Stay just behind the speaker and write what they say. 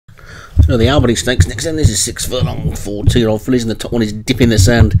So the Albany Stakes next, and this is 6 furlong for 2-year-old fillies, and the top one is Dip in the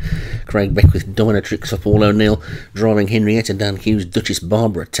Sand. Craig Beckwith, Dominatrix for Paul O'Neill, driving Henrietta, Dan Hughes, Duchess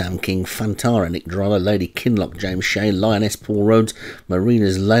Barbara, Tam King, Fantara, Nick Driver, Lady Kinloch, James Shea, Lioness, Paul Rhodes,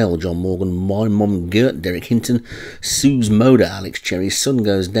 Marina's Lale, John Morgan, My Mum Gert, Derek Hinton, Sue's Moda, Alex Cherry, Sun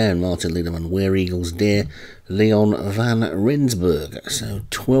Goes Down, Martin Liederman, Where Eagles Dare, Leon van Rensburg. So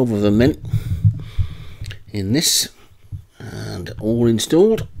 12 of them meant in this, and all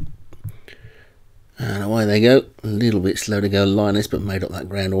installed. And away they go. A little bit slow to go, Lioness, but made up that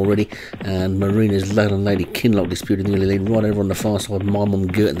ground already. And Marina's Lale and Lady Kinloch disputing the early lead. Right over on the far side, My Mum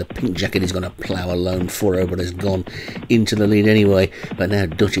Gert, and the pink jacket is going to plough alone for her, but has gone into the lead anyway. But now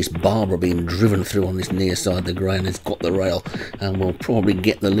Duchess Barbara being driven through on this near side of the ground has got the rail, and will probably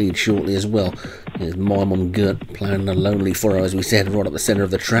get the lead shortly as well. There's My Mum Gert ploughing lonely for her, as we said, right up the centre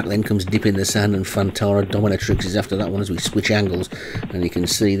of the track. Then comes Dip in the Sand, and Fantara. Dominatrix is after that one as we switch angles. And you can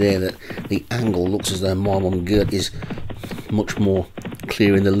see there that the angle looks as though My Mum Gert is much more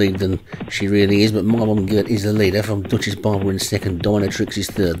clear in the lead than she really is, but My Mum Gert is the leader, from Duchess Barbara in second, Dominatrix is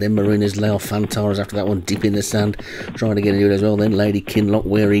third, then Marina's Lale, Fantara's after that one, Dip in the Sand, trying to get into it as well, then Lady Kinloch,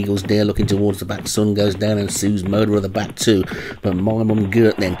 Where Eagles Dare, looking towards the back, Sun Goes Down, and Sue's Moda at the back too, but My Mum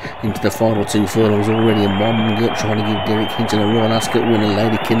Gert then into the final 2 furlongs already, and My Mum Gert trying to give Derek Hinton a Royal Ascot win, and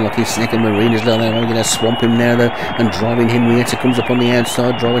Lady Kinloch is second, Marina's Lale, they're going to swamp him now though, and driving Henrietta comes up on the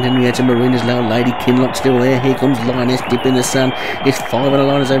outside, driving Henrietta, Marina's Lale, Lady Kinloch still there, here comes Lioness, Dip in the Sand, it's 5 on the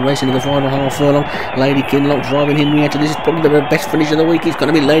line as they race into the final half furlong. Lady Kinloch driving Henrietta. This is probably the best finish of the week. It's going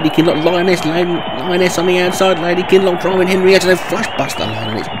to be Lady Kinloch, Lioness on the outside. Lady Kinloch driving Henrietta. They flash past the line,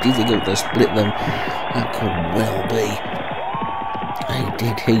 and it's difficult to split them. That could well be a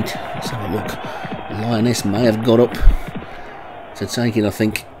dead heat. Let's have a look. Lioness may have got up to take it, I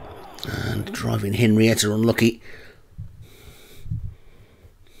think, and driving Henrietta unlucky.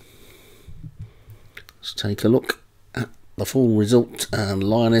 Let's take a look at the full result, and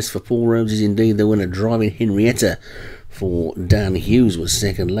Lioness for Paul Rhodes is indeed the winner. Driving Henrietta for Dan Hughes was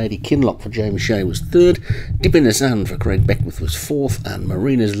second, Lady Kinloch for James Shea was third, Dip in the Sand for Craig Beckwith was fourth, and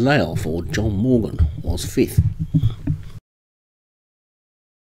Marina's Lale for John Morgan was fifth.